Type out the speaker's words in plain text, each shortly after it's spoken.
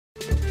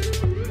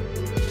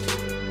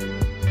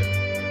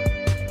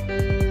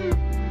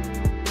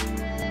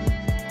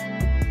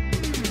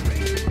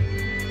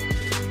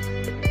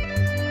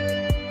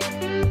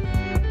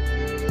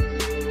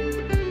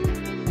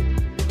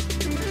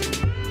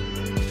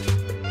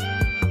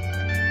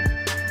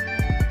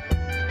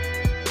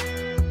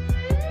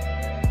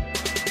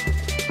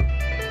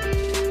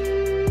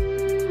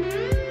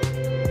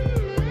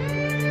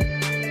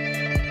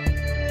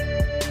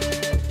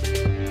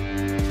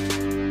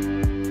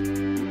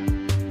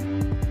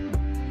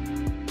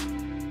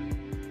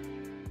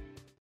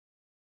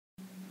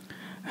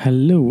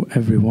Hello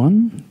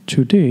everyone,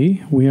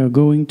 today we are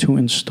going to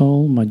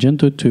install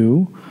Magento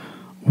 2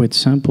 with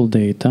sample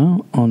data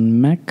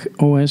on Mac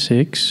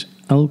OSX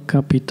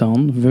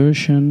Capitan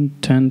version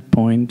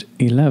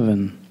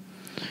 10.11.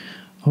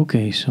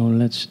 Okay, so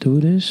let's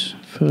do this.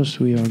 First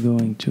we are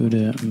going to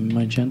the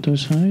Magento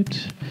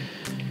site,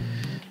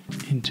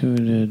 into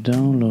the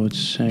download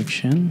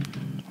section,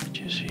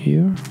 which is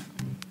here.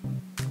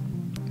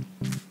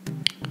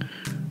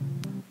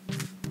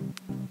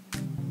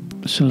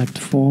 Select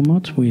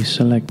format, we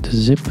select the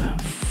zip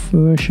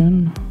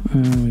version,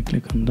 and we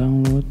click on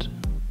download.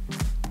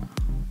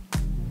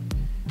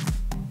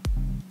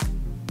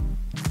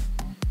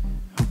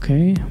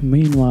 Okay,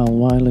 meanwhile,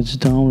 while it's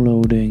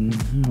downloading,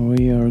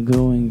 we are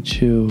going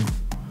to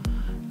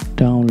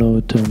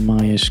download the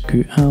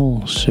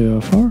MySQL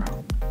server,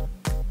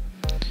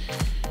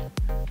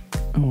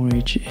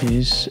 which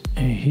is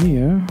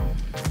here.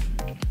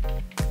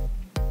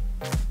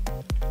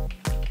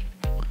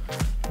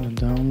 The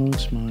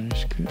downloads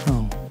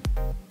MySQL.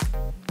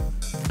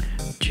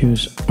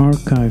 Choose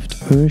archived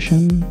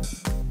version,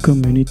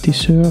 community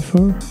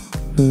server,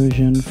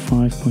 version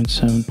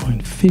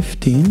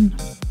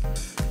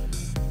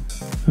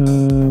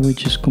 5.7.15,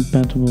 which is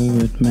compatible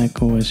with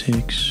Mac OS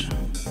X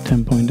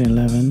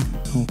 10.11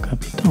 or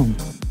Capitan.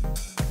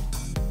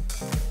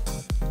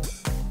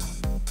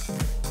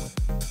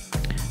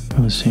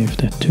 I'll save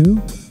that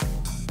too.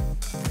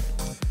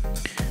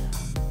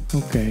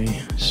 Okay,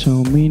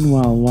 so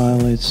meanwhile,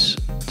 while it's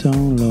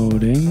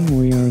downloading,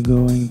 we are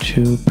going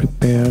to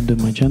prepare the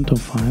Magento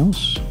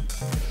files.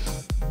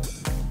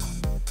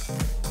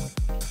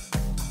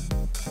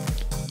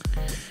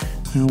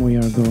 And we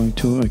are going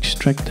to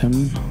extract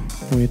them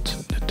with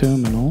the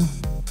terminal.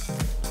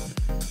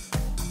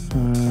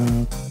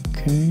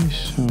 Okay,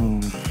 so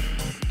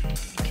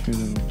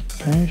sudo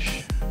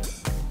bash,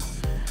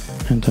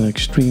 enter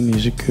extremely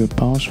secure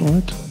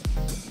password.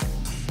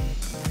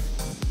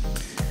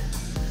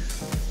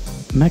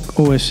 Mac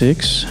OS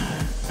X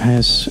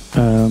has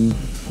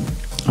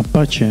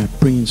Apache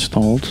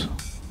pre-installed,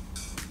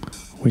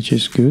 which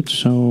is good,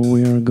 so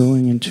we are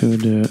going into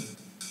the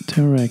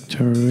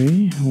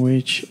directory,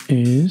 which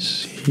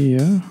is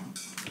here,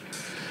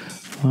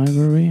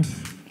 library,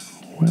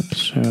 web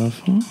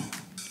server.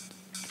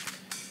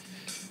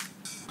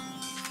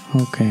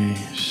 Okay,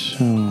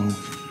 so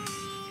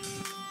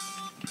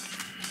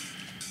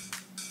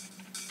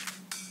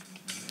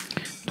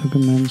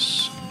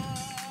documents.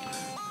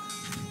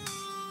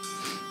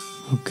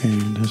 Okay,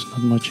 there's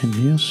not much in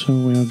here, so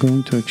we are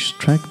going to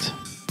extract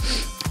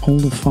all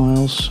the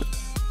files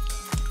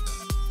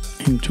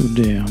into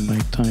there by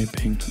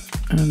typing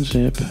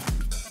unzip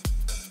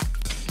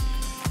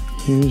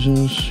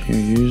users, your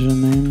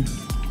username,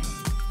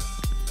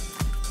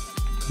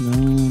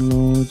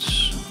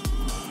 downloads,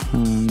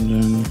 and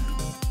then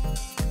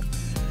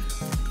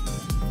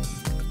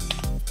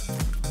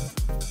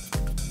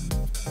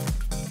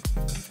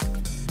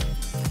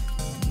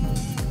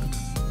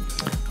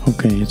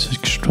okay, it's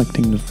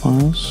extracting the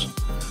files.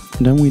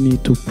 Then we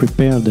need to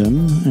prepare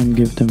them and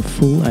give them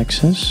full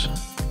access,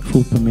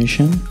 full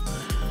permission.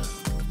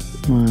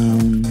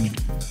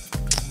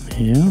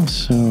 Yeah,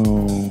 so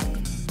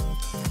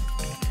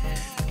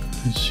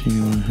let's see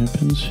what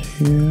happens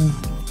here.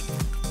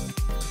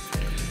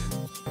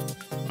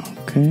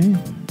 Okay,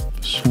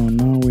 so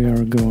now we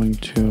are going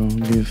to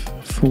give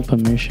full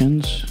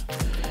permissions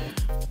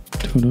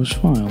to those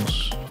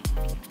files.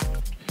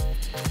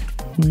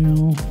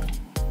 We'll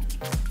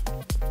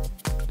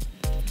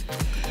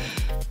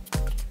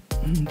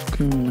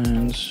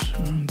commands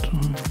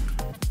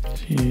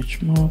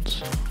chmod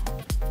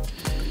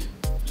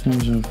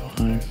sensor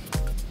 5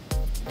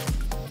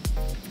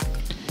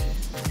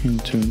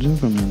 into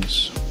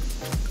documents.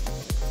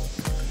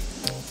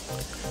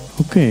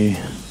 Okay,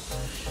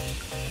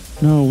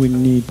 now we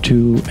need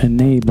to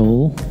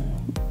enable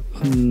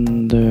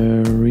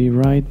the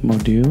rewrite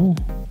module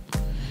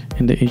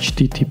in the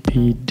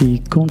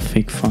httpd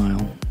config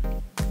file.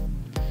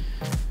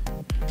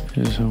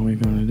 This is how we're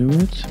going to do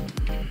it.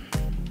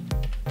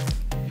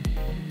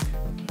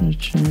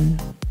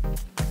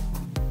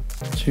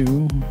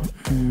 2,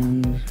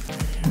 and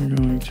you're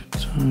going to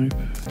type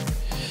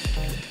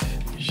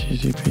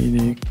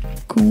httpd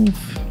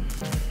conf.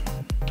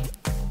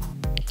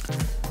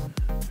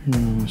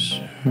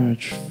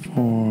 Search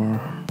for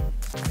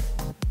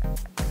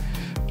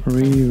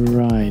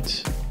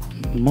rewrite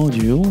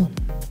module.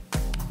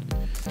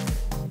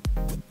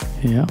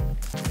 Yeah,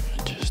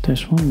 just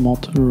this one,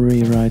 mod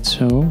rewrite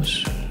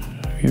source.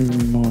 We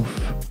remove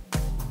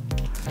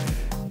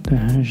the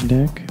hash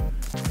deck.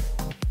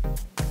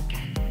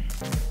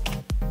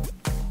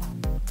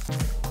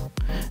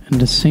 In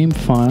the same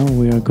file,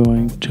 we are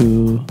going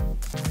to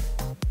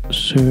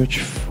search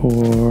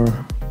for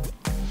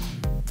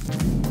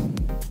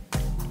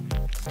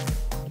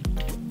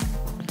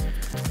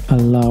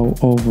allow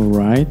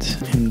override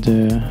in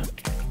the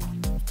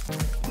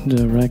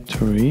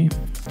directory.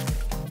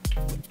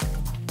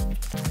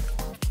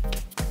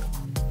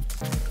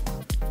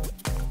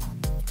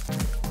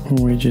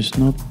 Which is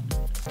not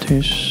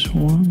this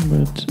one,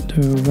 but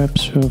the web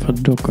server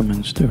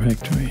documents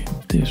directory.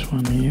 This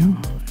one here.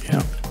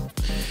 Yeah.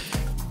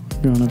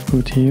 I'm gonna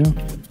put here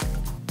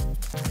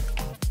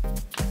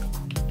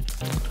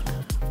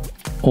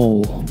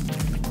all.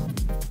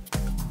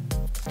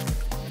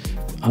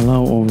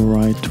 Allow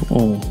override to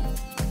all.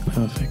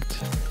 Perfect.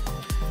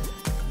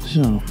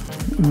 So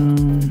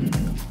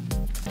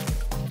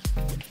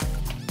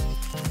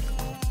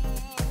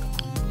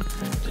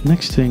the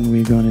next thing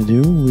we're gonna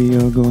do, we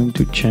are going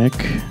to check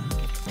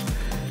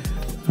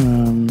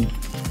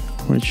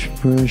which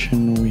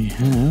version we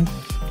have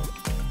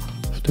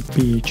of the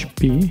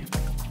PHP.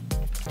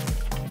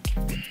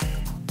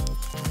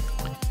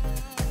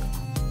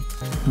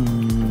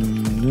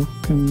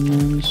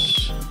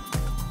 Documents.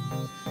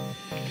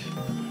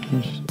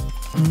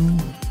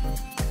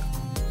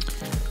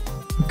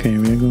 Okay,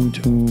 we are going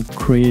to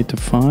create a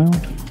file.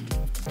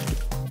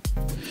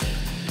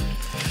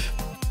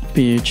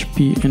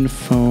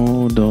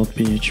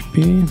 phpinfo.php.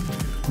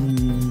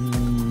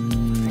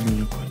 We're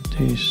gonna put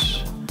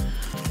this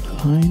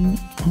line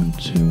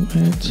onto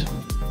it.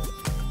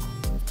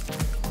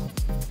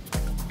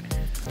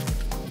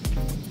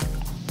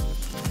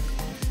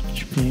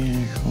 php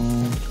echo.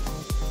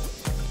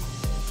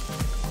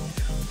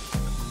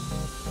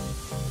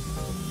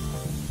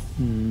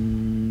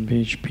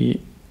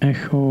 PHP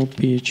echo,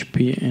 PHP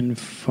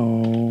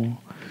info,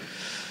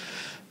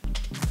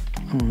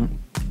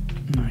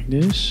 like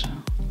this.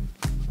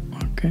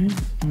 Okay,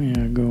 we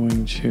are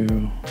going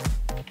to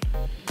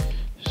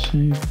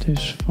save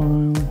this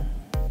file.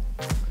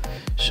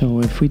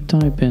 So if we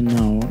type in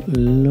now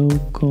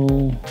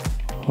localhost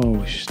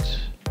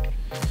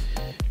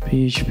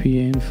PHP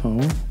info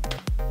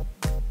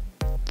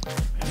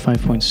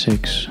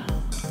 5.6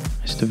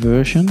 is the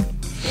version.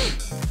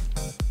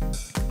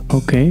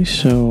 Okay,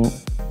 so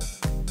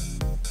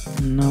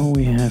now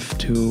we have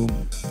to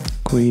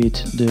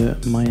create the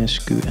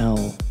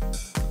MySQL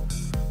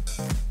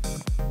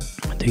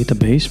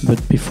database,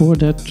 but before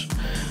that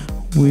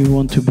we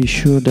want to be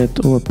sure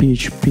that our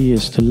PHP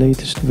is the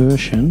latest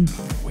version.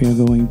 We are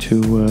going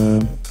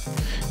to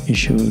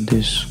issue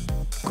this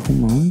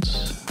command,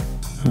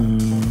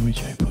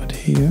 which I put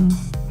here,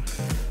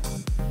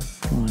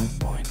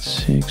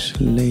 5.6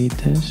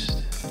 latest.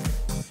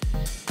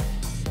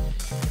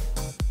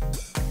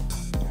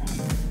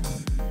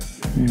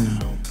 Yeah.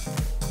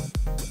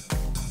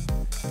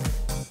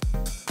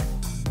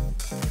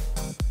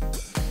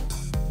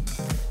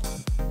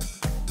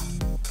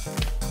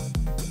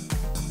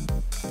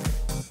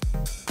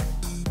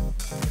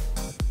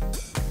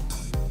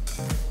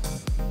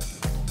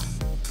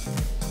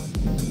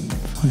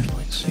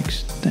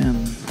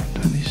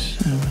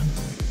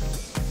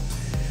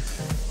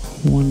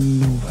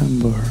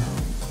 November.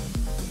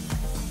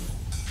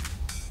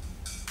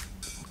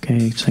 Okay,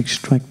 it's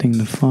extracting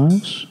the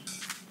files.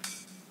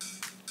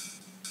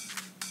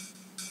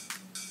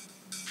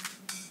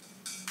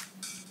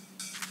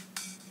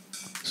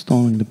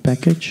 Installing the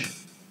package.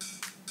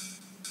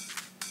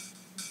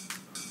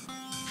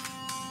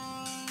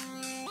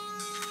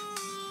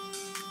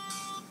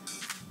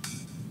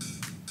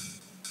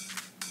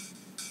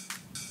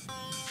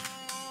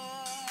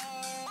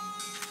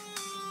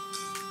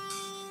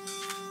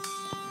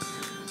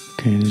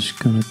 Okay, this is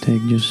gonna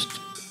take just,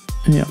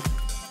 yeah.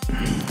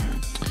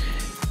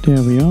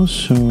 There we are.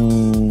 So I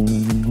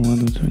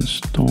wanted to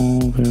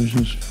install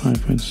versions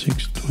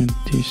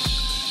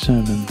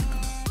 5.6.27.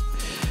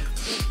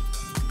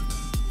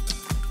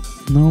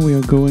 Now we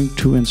are going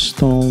to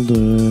install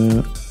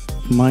the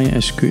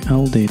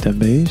MySQL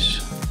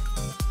database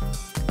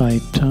by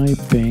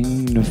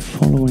typing the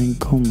following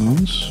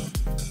commands.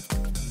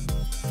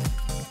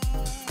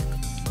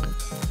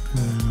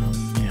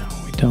 Yeah,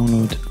 we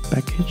downloaded the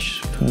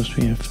package. First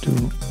we have to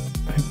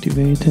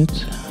activate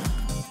it.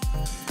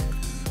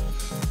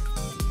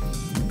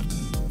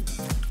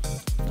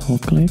 Double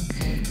click.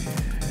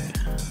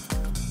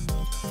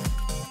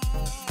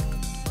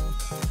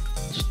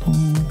 Install.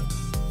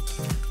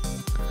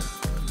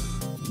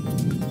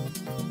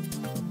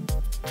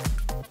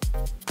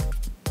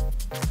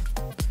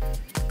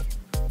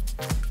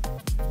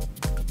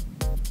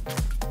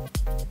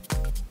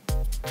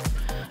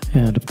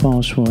 Yeah, the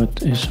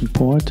password is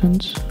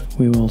important.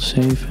 We will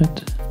save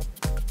it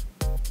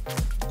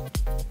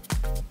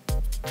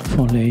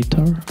for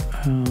later,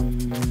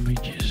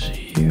 which is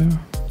here.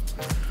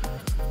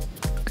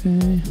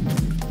 Okay.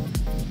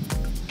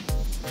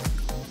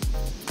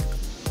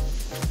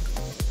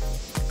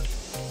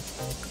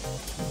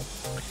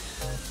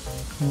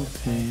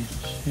 Okay,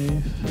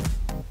 save.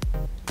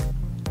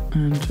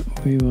 And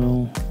we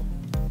will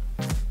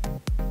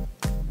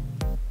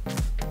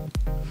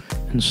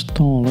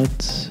install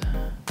it.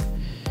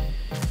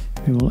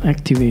 We will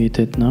activate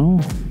it now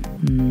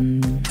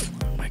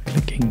by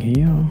clicking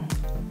here.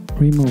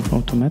 Remove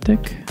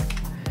automatic.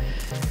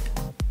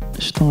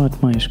 Start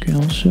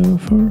MySQL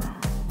server.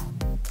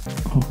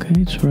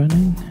 Okay, it's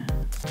running.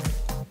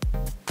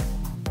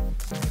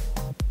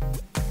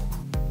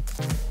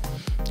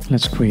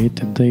 Let's create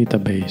a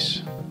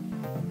database.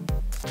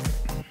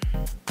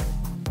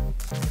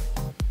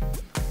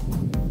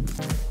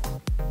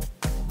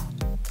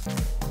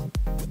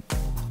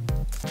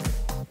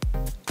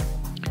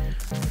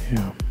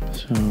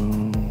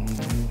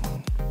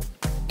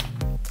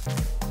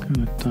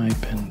 gonna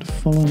type in the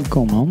following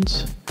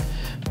command: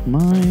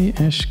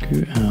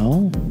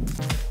 mysql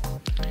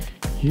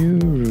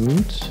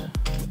uroot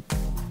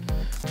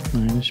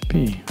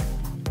 -p.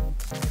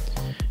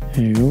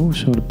 There you go.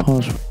 So the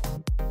password.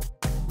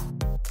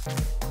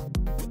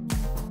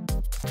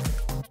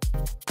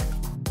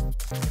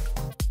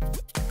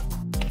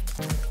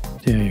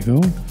 There you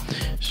go.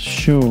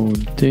 Show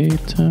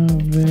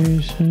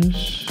databases.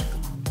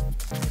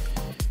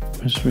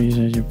 Must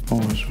reset your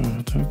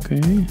password.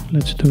 Okay,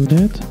 let's do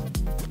that.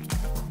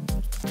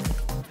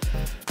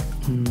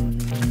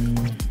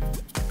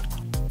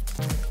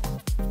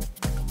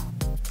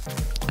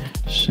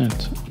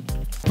 Set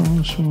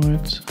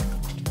password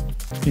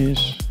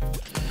is,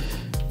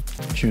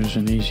 choose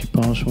an easy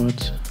password.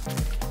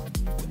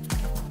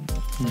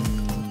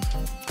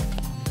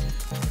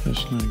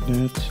 Just like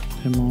that,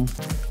 demo.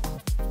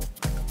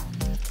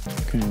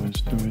 Okay,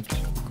 let's do it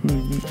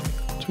quickly.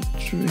 2,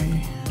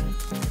 3.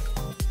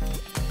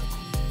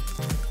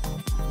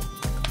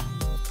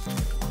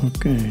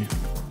 Okay.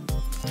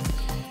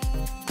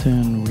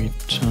 Then we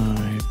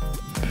type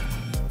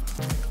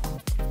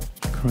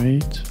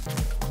create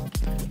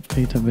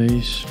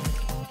database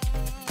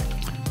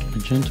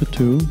Magento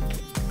 2.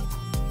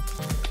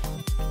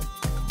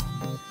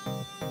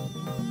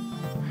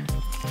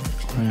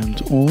 And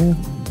all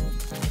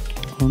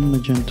on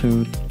Magento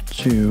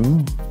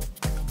 2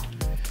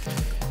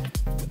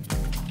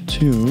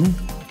 to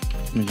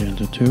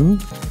Magento 2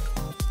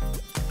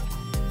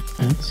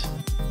 at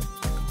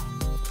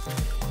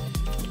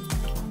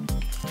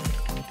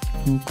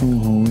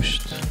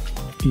localhost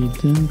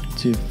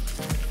identified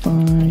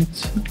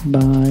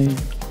by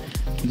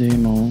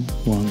demo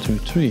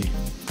 123.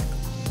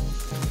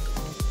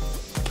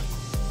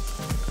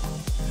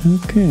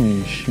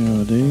 Okay,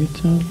 show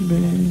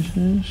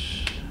databases.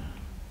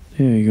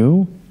 There you go.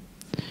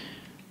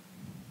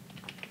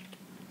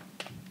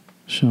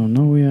 So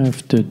now we have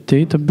the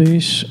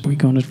database. We're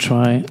gonna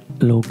try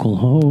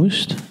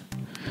localhost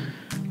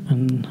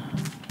and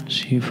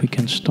see if we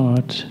can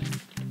start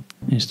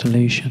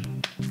installation.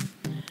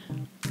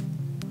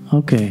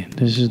 Okay,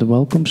 this is the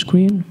welcome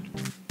screen.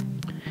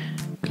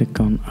 Click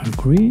on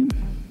agree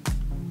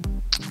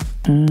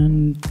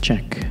and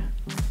check.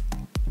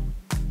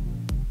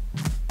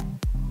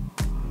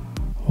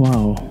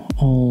 Wow,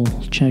 all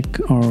check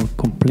are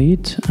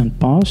complete and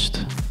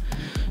passed.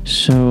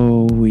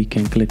 So we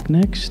can click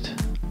next.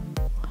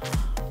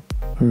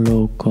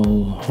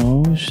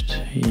 Localhost,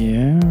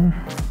 yeah.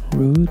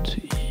 Root,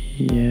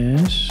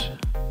 yes.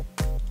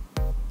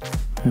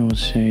 I would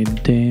say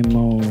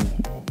demo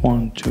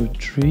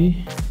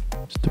 123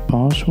 is the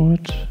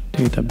password.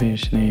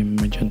 Database name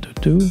Magento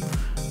 2.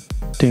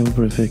 Table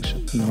prefix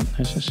not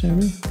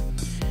necessary.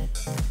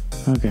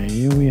 Okay,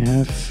 here we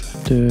have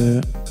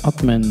the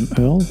admin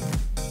URL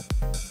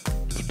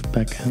for the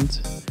backend.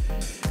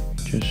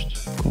 Just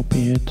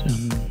copy it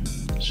and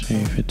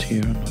save it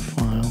here in the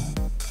file.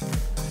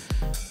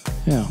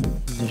 Yeah,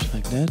 just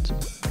like that.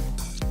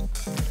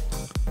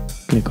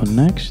 Click on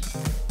next.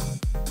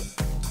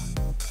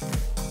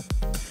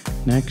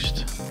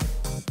 Next.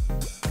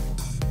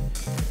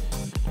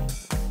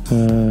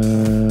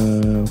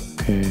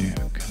 Okay,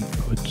 you can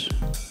put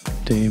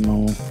demo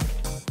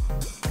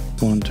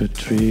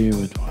 123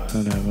 with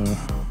whatever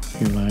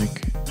you like.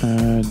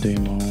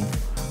 Demo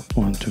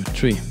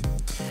 123,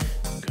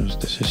 because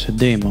this is a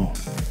demo.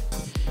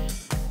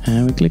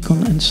 And we click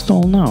on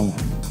install now.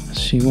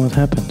 Let's see what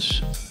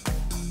happens.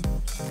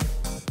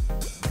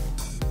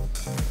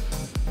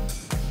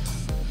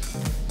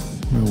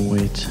 We'll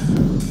wait a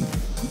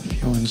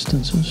few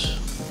instances.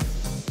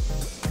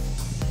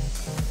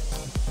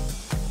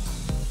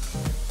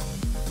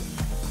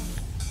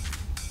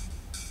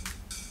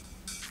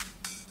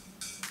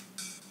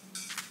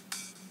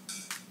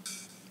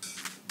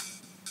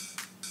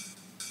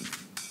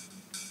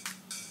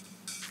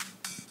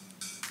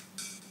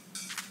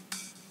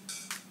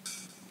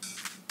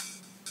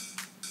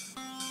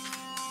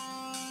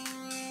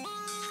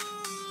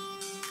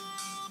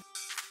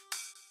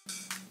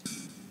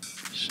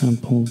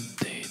 Sample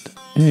data.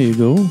 There you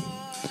go.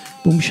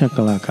 Boom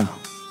shakalaka.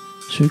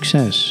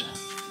 Success.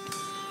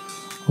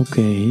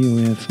 Okay, here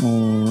we have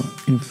all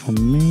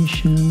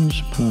information.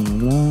 Blah blah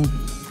blah.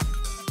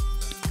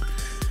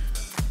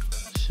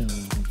 So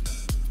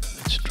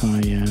let's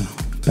try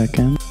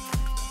backend.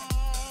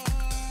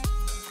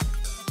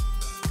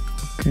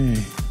 Okay.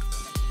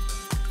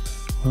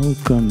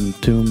 Welcome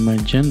to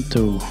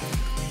Magento.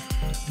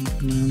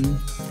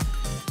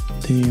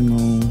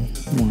 Demo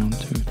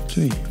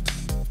 123.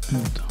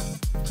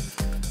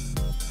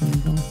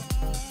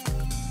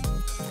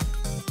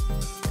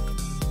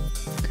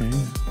 Okay,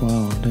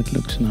 wow, that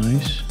looks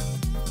nice.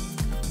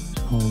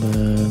 All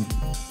the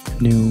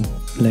new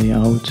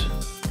layout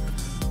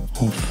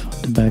of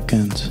the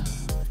backend,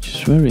 which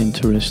is very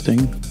interesting.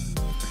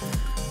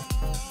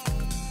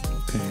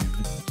 Okay,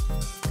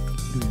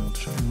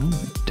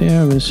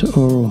 there is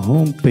our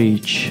home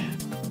page.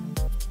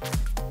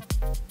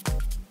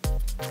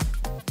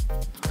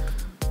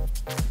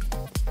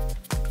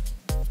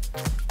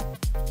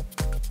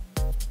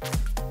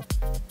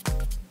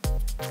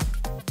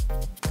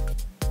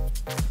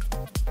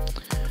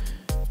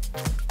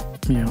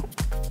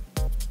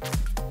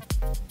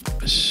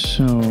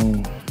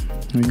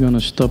 we're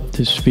gonna stop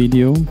this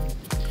video.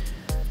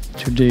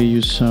 Today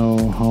you saw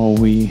how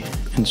we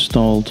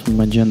installed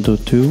Magento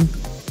 2,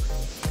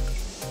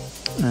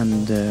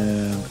 and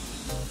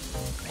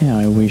yeah,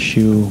 I wish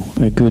you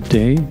a good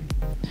day,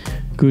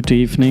 good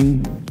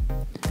evening,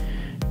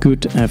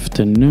 good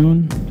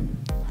afternoon,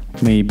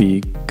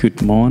 maybe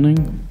good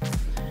morning,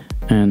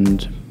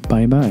 and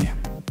bye bye.